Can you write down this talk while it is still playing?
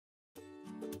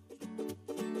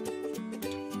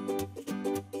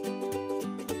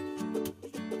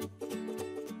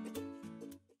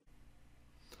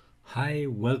Hi,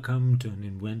 welcome to an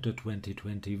Inventor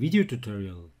 2020 video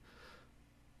tutorial.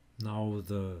 Now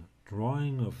the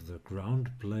drawing of the ground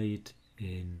plate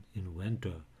in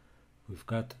Inventor. We've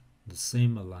got the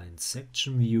same aligned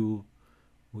section view,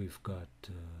 we've got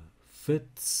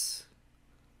fits,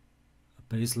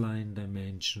 a baseline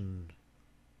dimension,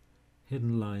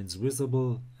 hidden lines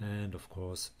visible, and of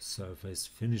course surface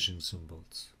finishing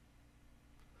symbols.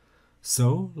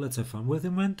 So let's have fun with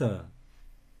Inventor.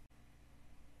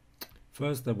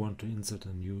 First I want to insert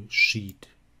a new sheet,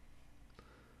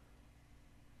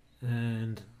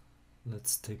 and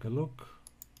let's take a look.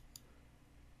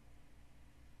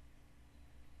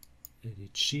 Edit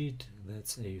sheet,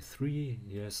 that's A3,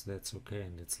 yes, that's okay,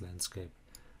 and it's landscape.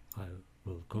 I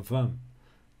will confirm.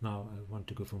 Now I want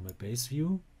to go for my base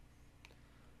view,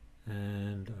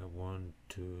 and I want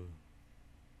to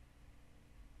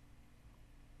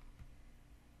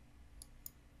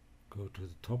go to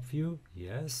the top view,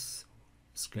 yes,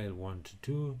 scale 1 to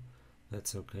 2,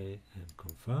 that's okay, and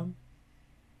confirm.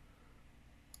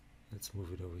 Let's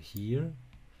move it over here,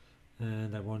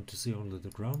 and I want to see only the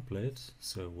ground plate,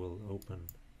 so we'll open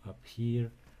up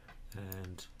here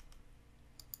and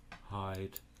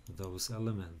hide those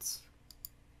elements.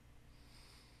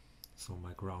 So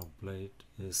my ground plate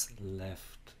is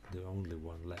left, the only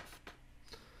one left.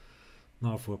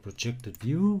 Now for projected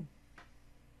view,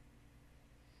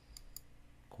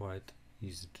 quite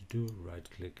easy to do, right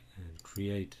click and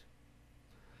create.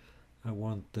 I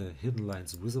want the hidden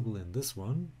lines visible in this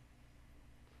one,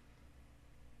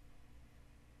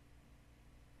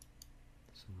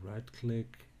 so right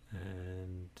click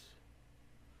and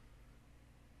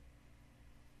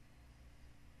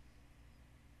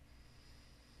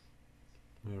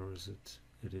where is it,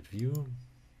 edit view,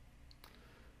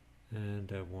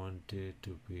 and I want it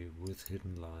to be with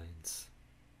hidden lines,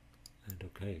 and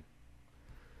okay.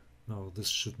 Now this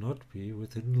should not be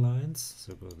with hidden lines,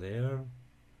 so go there,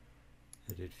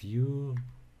 edit view,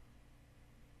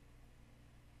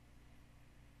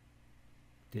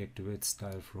 deactivate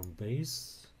style from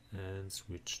base and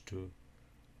switch to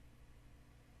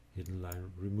hidden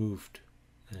line removed,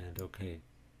 and okay.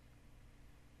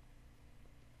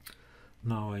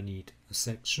 Now I need a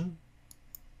section.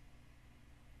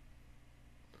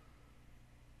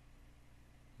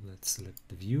 Let's select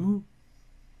the view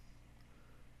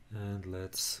and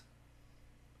let's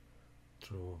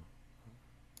draw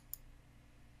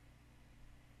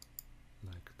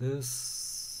like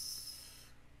this.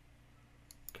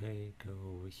 Okay, go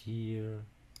over here,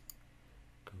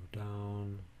 go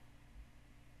down,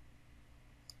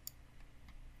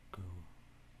 go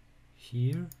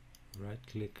here, right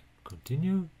click,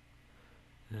 continue,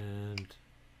 and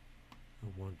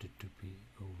I want it to be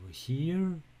over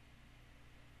here,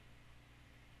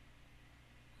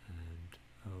 and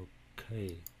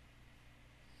okay.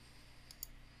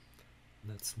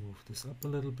 Let's move this up a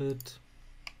little bit.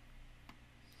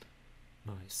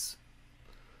 Nice.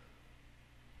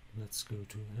 Let's go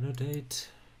to annotate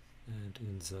and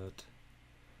insert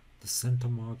the center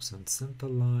marks and center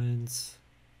lines.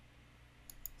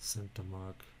 Center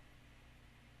mark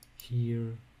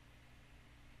here,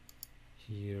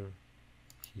 here,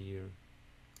 here.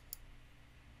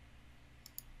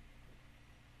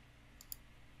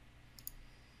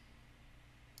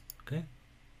 Okay.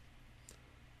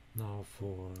 Now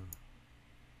for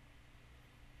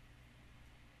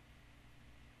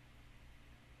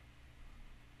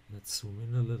let's zoom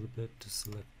in a little bit to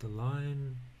select the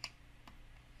line.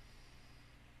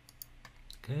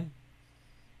 Okay.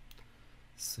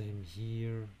 Same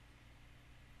here.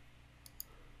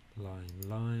 Line,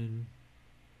 line,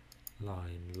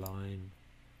 line, line,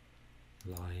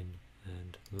 line,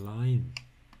 and line.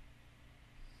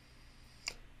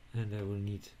 And I will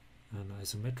need an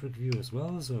isometric view as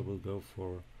well, so I will go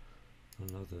for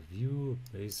another view,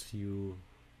 base view.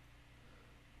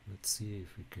 Let's see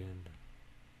if we can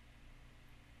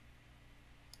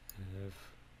have,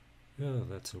 yeah,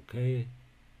 that's okay.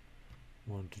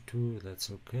 1 to 2, that's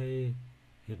okay.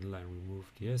 Hidden line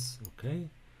removed, yes, okay.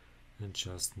 And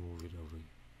just move it over,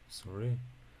 sorry,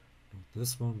 not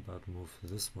this one, but move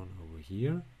this one over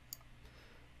here.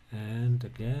 And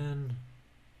again,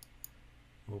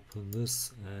 open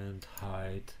this and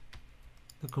hide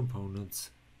the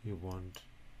components you want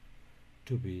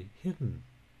to be hidden.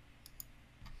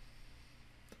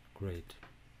 Great.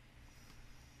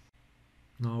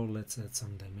 Now let's add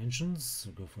some dimensions.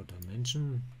 So go for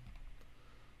dimension.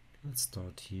 Let's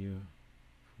start here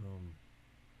from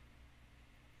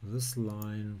this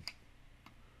line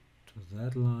to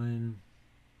that line.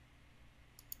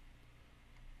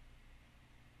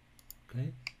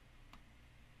 Okay.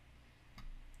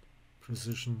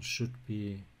 precision should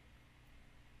be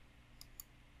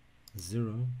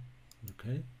 0.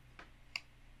 Okay,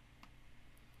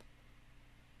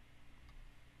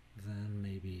 then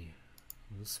maybe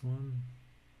this one,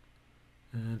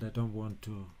 and I don't want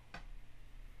to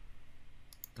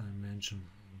dimension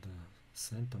the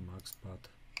center marks but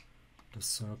the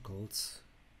circles.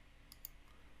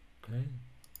 Okay,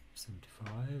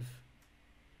 75,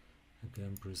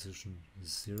 again precision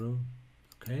 0.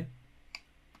 Okay,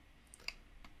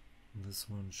 this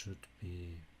one should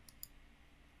be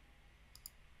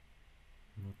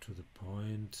not to the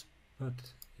point, but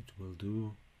it will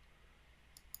do.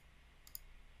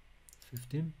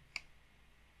 15.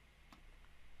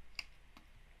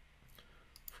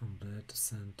 From that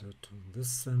center to this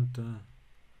center,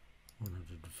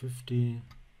 150.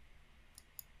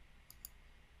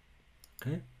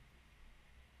 Okay.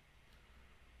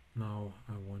 Now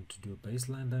I want to do a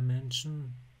baseline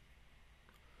dimension,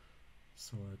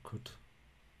 so I could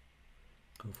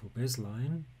go for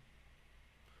baseline,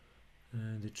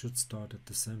 and it should start at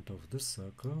the center of this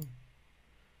circle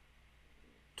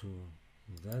to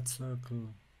that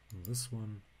circle, this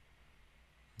one,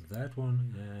 that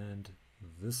one, and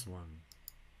this one.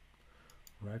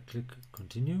 Right click,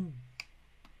 continue,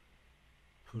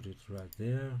 put it right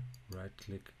there, right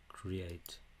click,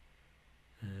 create,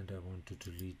 and I want to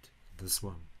delete this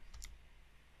one,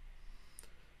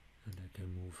 and I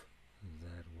can move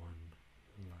that one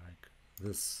like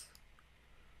this.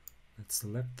 Let's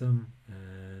select them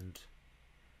and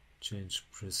change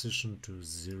precision to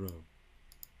 0.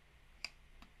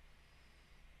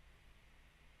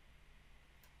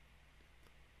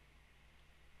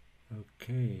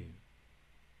 Okay,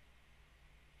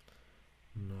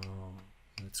 now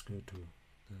let's go to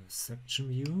the section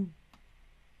view.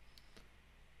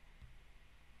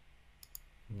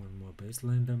 One more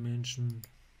baseline dimension.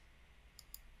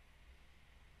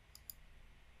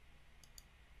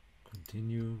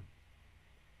 Continue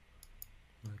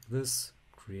like this,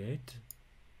 create.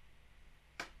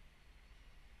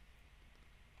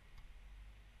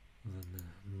 Then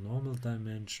a normal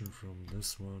dimension from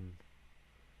this one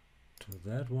to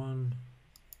that one.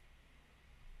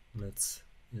 Let's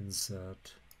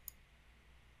insert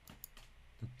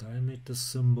the diameter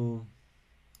symbol.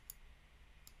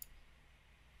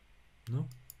 No,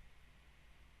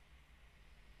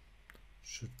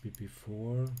 should be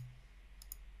before.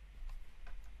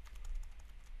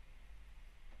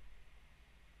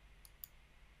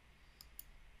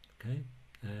 Okay,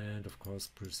 and of course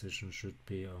precision should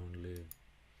be only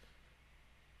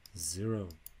 0.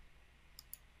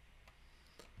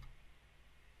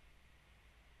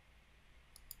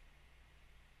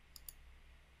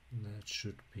 That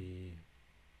should be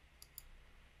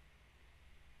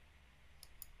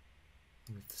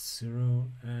with 0,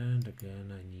 and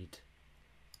again I need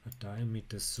a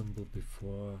diameter symbol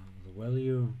before the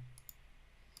value.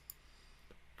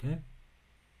 Okay,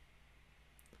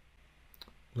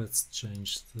 let's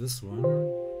change this one,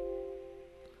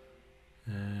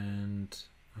 and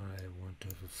I want to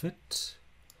have a fit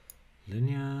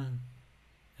linear.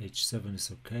 H7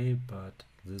 is okay, but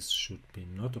this should be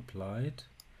not applied,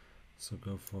 so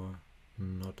go for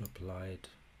not applied.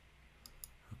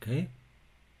 Okay,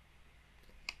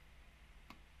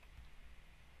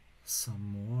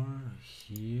 some more.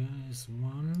 Here is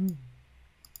one,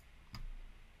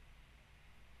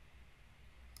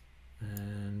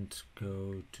 and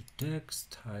go to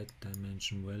text, height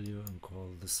dimension value, and call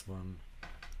this one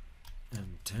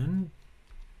M10.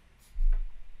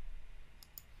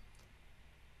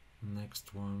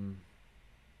 Next one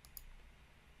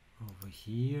over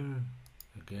here,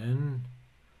 again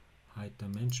height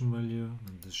dimension value,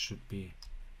 and this should be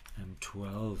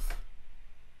M12.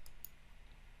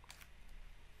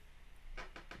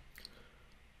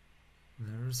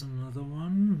 There's another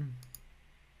one,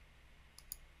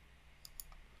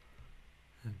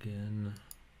 again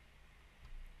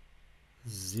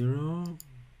 0,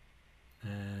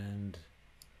 and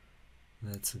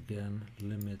that's again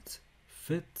limit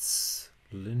fits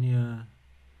linear,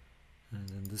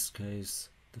 and in this case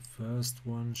the first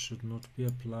one should not be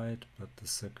applied, but the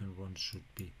second one should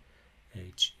be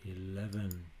H11.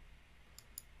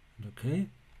 And okay,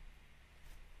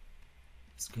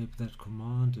 escape that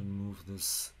command and move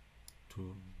this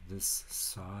to this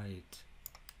side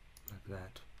like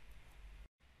that.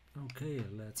 Okay,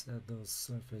 let's add those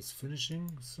surface finishing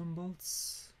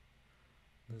symbols.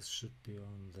 This should be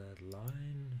on that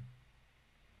line.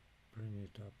 Bring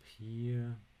it up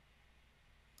here.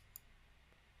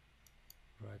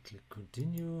 Right click,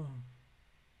 continue.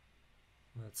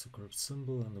 That's a correct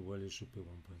symbol, and the value should be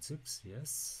 1.6.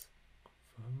 Yes.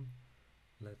 Confirm.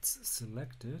 let's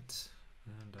select it,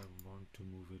 and I want to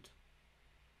move it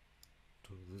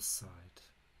to this side.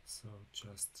 So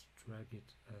just drag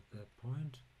it at that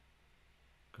point,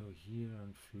 go here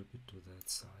and flip it to that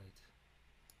side.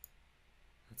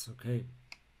 That's okay.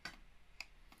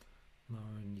 Now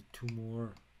I need two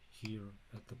more here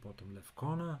at the bottom left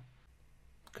corner.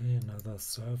 Okay, another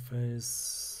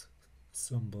surface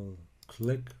symbol,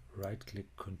 click, right click,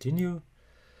 continue.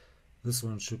 This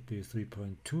one should be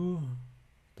 3.2.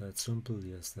 That's simple,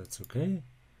 yes, that's okay.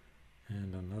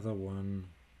 And another one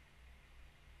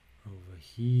over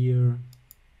here,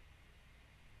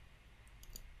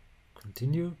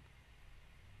 continue.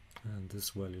 And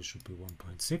this value should be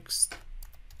 1.6.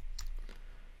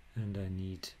 And I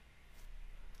need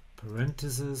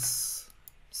parentheses,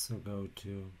 so go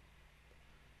to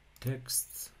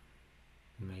text,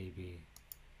 maybe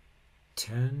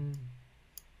 10.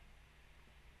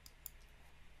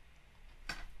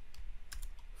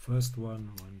 First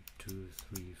one, 1, 2,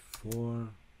 3, 4,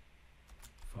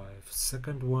 5,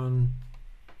 second one,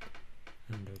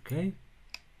 and okay.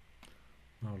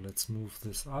 Now let's move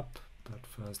this up, but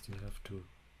first you have to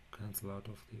cancel out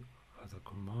of the other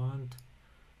command.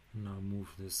 Now move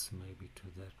this maybe to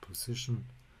that position,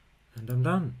 and I'm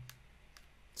done.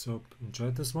 So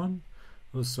enjoyed this one.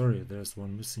 Oh, sorry, there's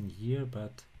one missing here,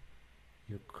 but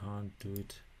you can't do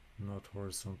it not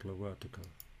horizontal or vertical,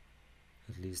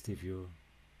 at least if you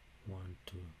want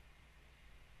to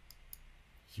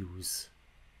use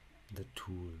the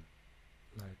tool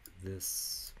like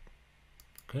this.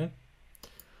 Okay,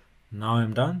 now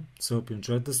I'm done. So hope you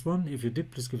enjoyed this one. If you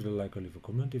did, please give it a like or leave a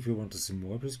comment. If you want to see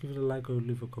more, please give it a like or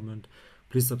leave a comment.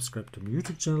 Please subscribe to my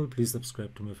YouTube channel. Please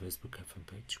subscribe to my Facebook fan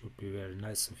page. It would be very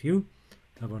nice of you.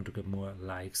 I want to get more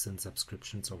likes and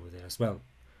subscriptions over there as well.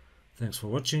 Thanks for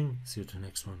watching. See you to the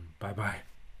next one. Bye bye.